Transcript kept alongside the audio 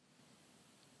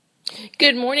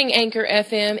Good morning, Anchor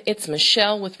FM. It's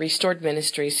Michelle with Restored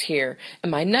Ministries here.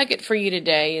 And my nugget for you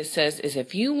today is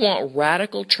if you want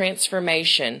radical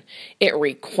transformation, it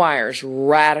requires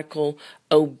radical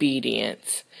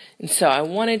obedience. And so I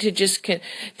wanted to just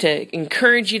to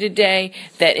encourage you today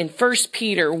that in 1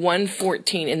 Peter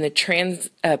 1:14 in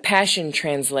the Passion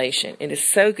Translation, it is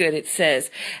so good. It says,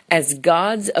 "As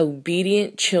God's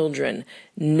obedient children,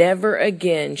 never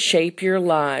again shape your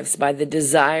lives by the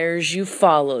desires you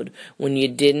followed when you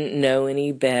didn't know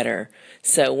any better."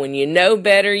 So when you know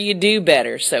better, you do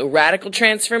better. So radical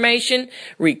transformation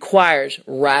requires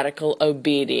radical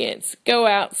obedience. Go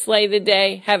out, slay the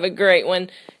day. Have a great one.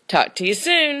 Talk to you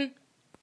soon.